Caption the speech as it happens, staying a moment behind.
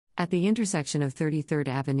At the intersection of 33rd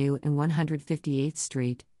Avenue and 158th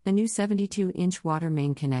Street, a new 72-inch water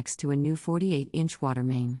main connects to a new 48-inch water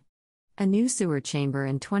main. A new sewer chamber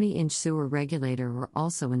and 20-inch sewer regulator were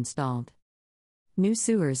also installed. New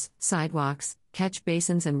sewers, sidewalks, catch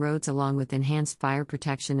basins and roads along with enhanced fire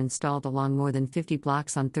protection installed along more than 50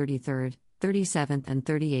 blocks on 33rd, 37th and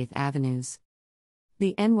 38th Avenues.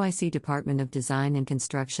 The NYC Department of Design and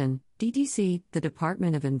Construction, DDC, the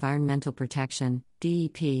Department of Environmental Protection,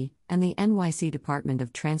 DEP, and the NYC Department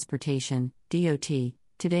of Transportation, DOT,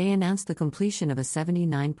 today announced the completion of a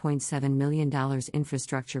 $79.7 million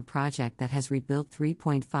infrastructure project that has rebuilt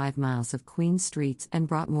 3.5 miles of Queens streets and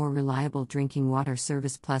brought more reliable drinking water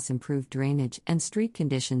service plus improved drainage and street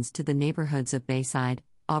conditions to the neighborhoods of Bayside,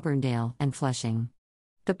 Auburndale, and Flushing.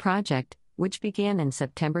 The project, which began in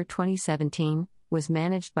September 2017, was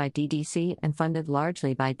managed by DDC and funded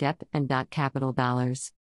largely by DEP and DOT capital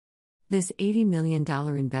dollars. This $80 million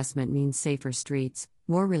investment means safer streets,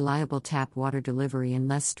 more reliable tap water delivery and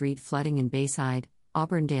less street flooding in Bayside,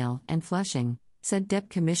 Auburndale, and Flushing, said DEP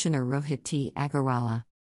Commissioner Rohit T. Agarwala.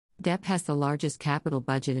 DEP has the largest capital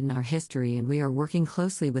budget in our history and we are working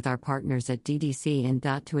closely with our partners at DDC and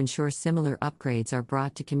DOT to ensure similar upgrades are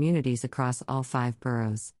brought to communities across all 5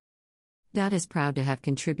 boroughs. DOT is proud to have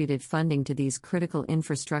contributed funding to these critical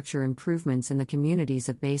infrastructure improvements in the communities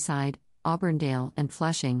of Bayside, Auburndale, and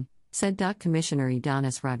Flushing, said DOT Commissioner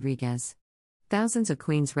Adonis Rodriguez. Thousands of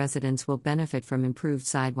Queens residents will benefit from improved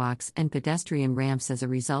sidewalks and pedestrian ramps as a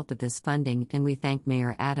result of this funding, and we thank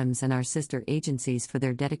Mayor Adams and our sister agencies for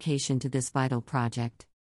their dedication to this vital project.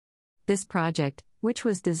 This project, which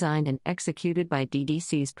was designed and executed by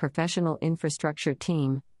DDC's professional infrastructure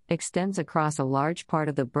team, extends across a large part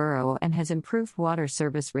of the borough and has improved water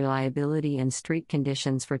service reliability and street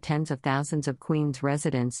conditions for tens of thousands of Queens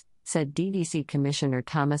residents, said DDC Commissioner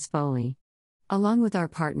Thomas Foley. Along with our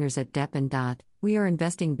partners at DEP and DOT, we are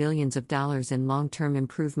investing billions of dollars in long-term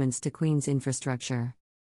improvements to Queens infrastructure.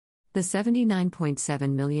 The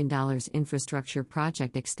 $79.7 million infrastructure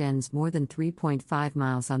project extends more than 3.5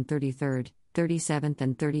 miles on 33rd, 37th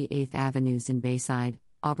and 38th Avenues in Bayside,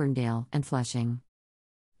 Auburndale, and Flushing.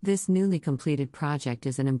 This newly completed project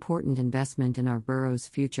is an important investment in our borough's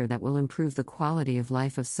future that will improve the quality of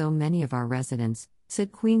life of so many of our residents,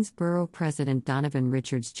 said Queens Borough President Donovan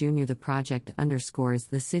Richards Jr. The project underscores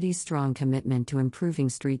the city's strong commitment to improving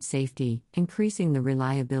street safety, increasing the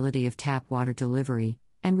reliability of tap water delivery,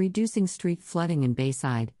 and reducing street flooding in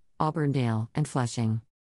Bayside, Auburndale, and Flushing.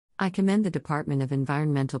 I commend the Department of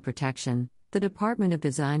Environmental Protection, the Department of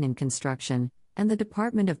Design and Construction, and the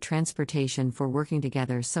Department of Transportation for working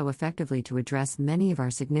together so effectively to address many of our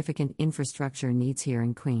significant infrastructure needs here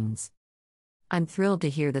in Queens. I'm thrilled to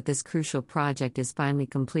hear that this crucial project is finally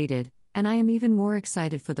completed, and I am even more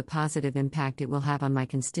excited for the positive impact it will have on my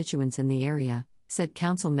constituents in the area, said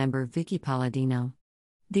Councilmember Vicky Palladino.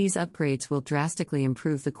 These upgrades will drastically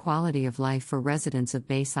improve the quality of life for residents of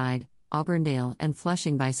Bayside, Auburndale, and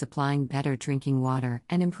Flushing by supplying better drinking water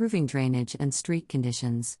and improving drainage and street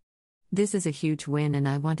conditions. This is a huge win, and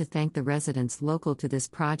I want to thank the residents local to this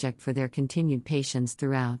project for their continued patience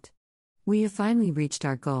throughout. We have finally reached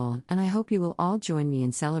our goal, and I hope you will all join me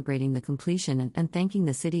in celebrating the completion and thanking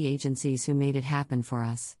the city agencies who made it happen for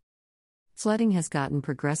us. Flooding has gotten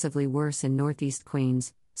progressively worse in Northeast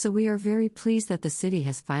Queens, so we are very pleased that the city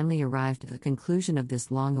has finally arrived at the conclusion of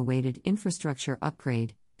this long-awaited infrastructure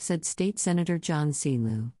upgrade, said State Senator John C.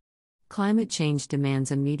 Liu. Climate change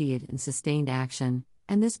demands immediate and sustained action,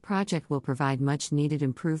 and this project will provide much-needed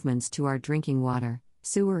improvements to our drinking water,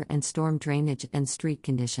 sewer and storm drainage and street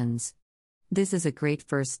conditions. This is a great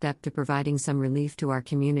first step to providing some relief to our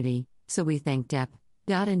community, so we thank DEP,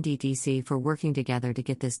 DOT and DDC for working together to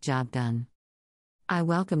get this job done. I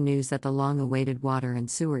welcome news that the long-awaited water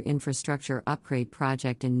and sewer infrastructure upgrade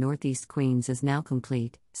project in Northeast Queens is now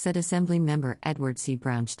complete, said Assemblymember Edward C.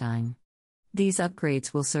 Brownstein. These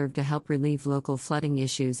upgrades will serve to help relieve local flooding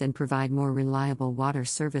issues and provide more reliable water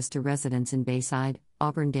service to residents in Bayside,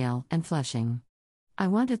 Auburndale, and Flushing. I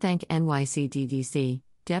want to thank NYC DDC,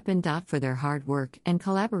 DEP and DOT for their hard work and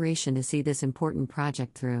collaboration to see this important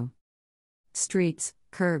project through. Streets,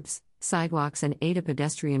 curbs, sidewalks and ADA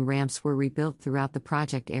pedestrian ramps were rebuilt throughout the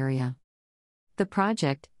project area. The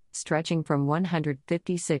project, stretching from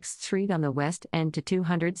 156th Street on the west end to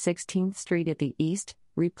 216th Street at the east,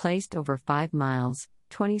 replaced over 5 miles,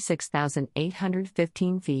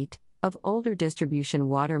 26,815 feet, of older distribution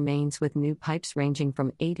water mains with new pipes ranging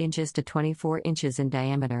from 8 inches to 24 inches in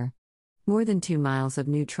diameter. More than 2 miles of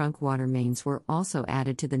new trunk water mains were also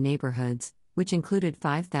added to the neighborhoods, which included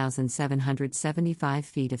 5,775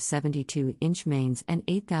 feet of 72-inch mains and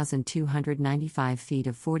 8,295 feet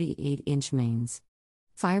of 48-inch mains.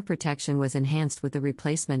 Fire protection was enhanced with the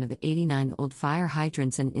replacement of 89 old fire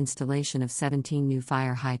hydrants and installation of 17 new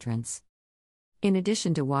fire hydrants. In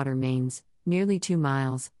addition to water mains, nearly 2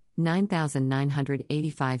 miles,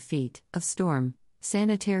 9,985 feet, of storm,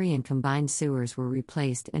 sanitary and combined sewers were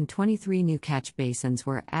replaced and 23 new catch basins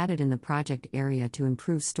were added in the project area to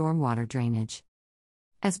improve stormwater drainage.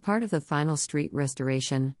 As part of the final street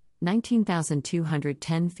restoration,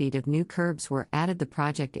 19,210 feet of new curbs were added the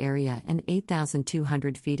project area and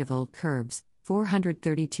 8,200 feet of old curbs,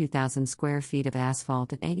 432,000 square feet of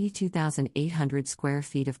asphalt and 82,800 square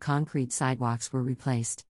feet of concrete sidewalks were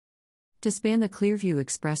replaced. To span the Clearview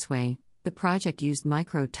Expressway, the project used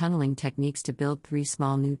micro-tunneling techniques to build 3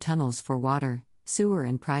 small new tunnels for water, sewer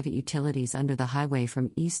and private utilities under the highway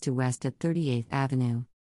from east to west at 38th Avenue.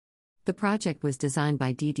 The project was designed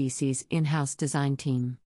by DDC's in-house design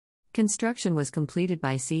team. Construction was completed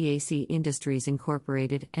by CAC Industries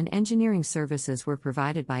Incorporated and engineering services were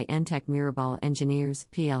provided by Entech Mirabal Engineers,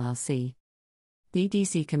 PLLC.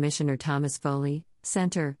 DDC Commissioner Thomas Foley,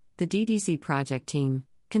 Center, the DDC project team,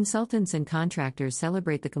 consultants and contractors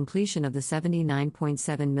celebrate the completion of the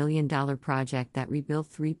 $79.7 million project that rebuilt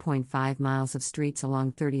 3.5 miles of streets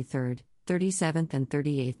along 33rd, 37th, and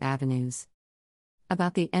 38th Avenues.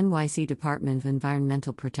 About the NYC Department of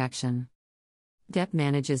Environmental Protection. DEP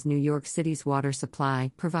manages New York City's water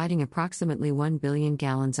supply, providing approximately 1 billion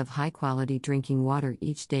gallons of high-quality drinking water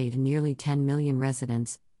each day to nearly 10 million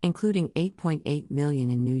residents, including 8.8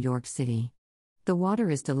 million in New York City. The water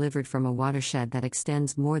is delivered from a watershed that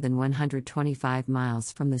extends more than 125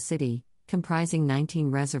 miles from the city, comprising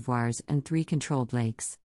 19 reservoirs and 3 controlled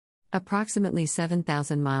lakes. Approximately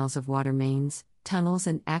 7,000 miles of water mains, tunnels,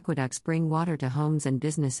 and aqueducts bring water to homes and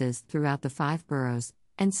businesses throughout the 5 boroughs,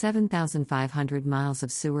 and 7,500 miles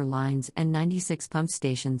of sewer lines and 96 pump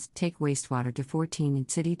stations take wastewater to 14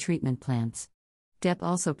 city treatment plants. DEP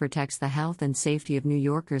also protects the health and safety of New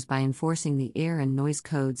Yorkers by enforcing the air and noise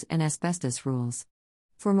codes and asbestos rules.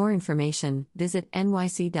 For more information, visit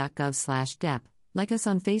nyc.gov/DEP, like us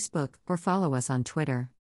on Facebook, or follow us on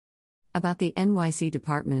Twitter. About the NYC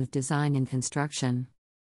Department of Design and Construction.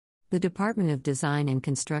 The Department of Design and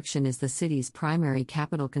Construction is the city's primary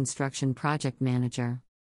capital construction project manager.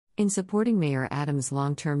 In supporting Mayor Adams'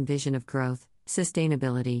 long-term vision of growth,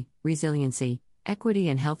 sustainability, resiliency, equity,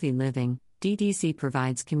 and healthy living, DDC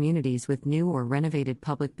provides communities with new or renovated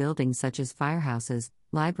public buildings such as firehouses,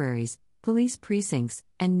 libraries, police precincts,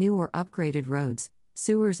 and new or upgraded roads,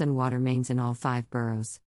 sewers, and water mains in all 5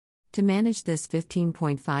 boroughs. To manage this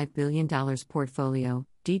 $15.5 billion portfolio,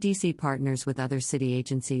 DDC partners with other city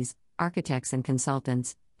agencies, architects, and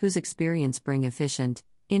consultants, whose experience bring efficient,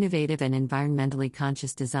 innovative, and environmentally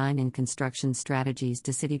conscious design and construction strategies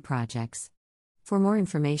to city projects. For more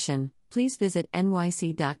information, please visit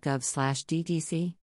nyc.gov/DDC.